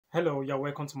Hello, you're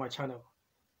welcome to my channel.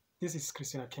 This is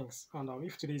Christina Kings, and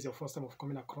if today is your first time of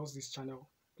coming across this channel,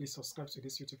 please subscribe to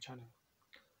this YouTube channel.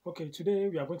 Okay, today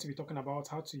we are going to be talking about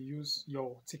how to use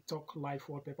your TikTok live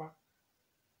wallpaper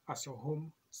as your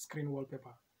home screen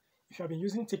wallpaper. If you have been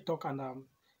using TikTok and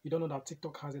you don't know that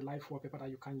TikTok has a live wallpaper that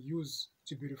you can use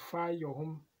to beautify your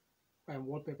home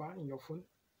wallpaper in your phone,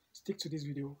 stick to this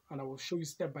video and I will show you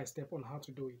step by step on how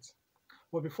to do it.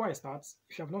 But before I start,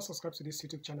 if you have not subscribed to this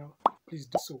YouTube channel, please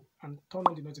do so and turn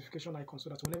on the notification icon so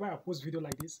that whenever I post video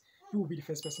like this, you will be the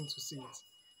first person to see it.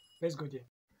 Let's go there.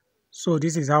 So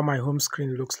this is how my home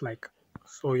screen looks like.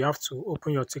 So you have to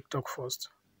open your TikTok first.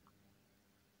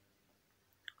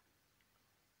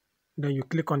 Then you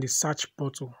click on the search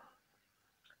portal.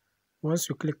 Once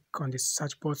you click on the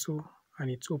search portal and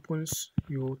it opens,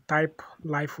 you type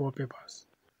live wallpapers.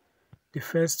 The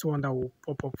first one that will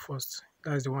pop up first,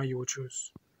 that's the one you will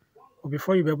choose. But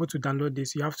before you'll be able to download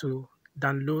this, you have to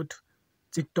download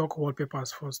TikTok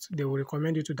wallpapers first. They will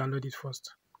recommend you to download it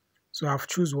first. So I've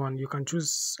choose one. You can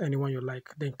choose anyone you like.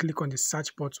 Then click on the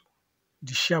search button,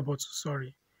 the share button,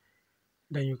 sorry.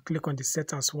 Then you click on the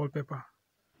set as wallpaper.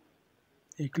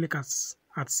 You click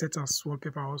at set as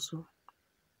wallpaper also.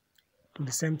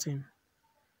 The same thing.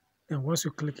 Then once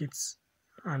you click it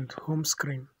and home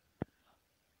screen,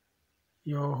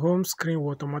 your home screen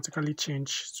will automatically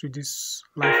change to this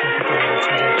live wallpaper that you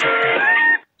choose on TikTok.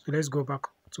 So let's go back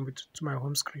to my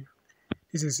home screen.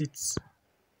 This is it.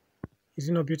 Is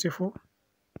it not beautiful?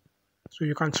 So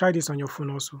you can try this on your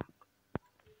phone also.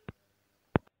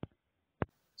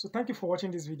 So thank you for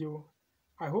watching this video.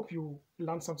 I hope you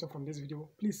learned something from this video.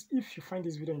 Please, if you find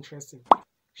this video interesting,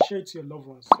 share it to your loved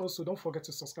ones. Also, don't forget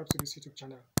to subscribe to this YouTube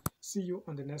channel. See you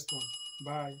on the next one.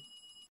 Bye.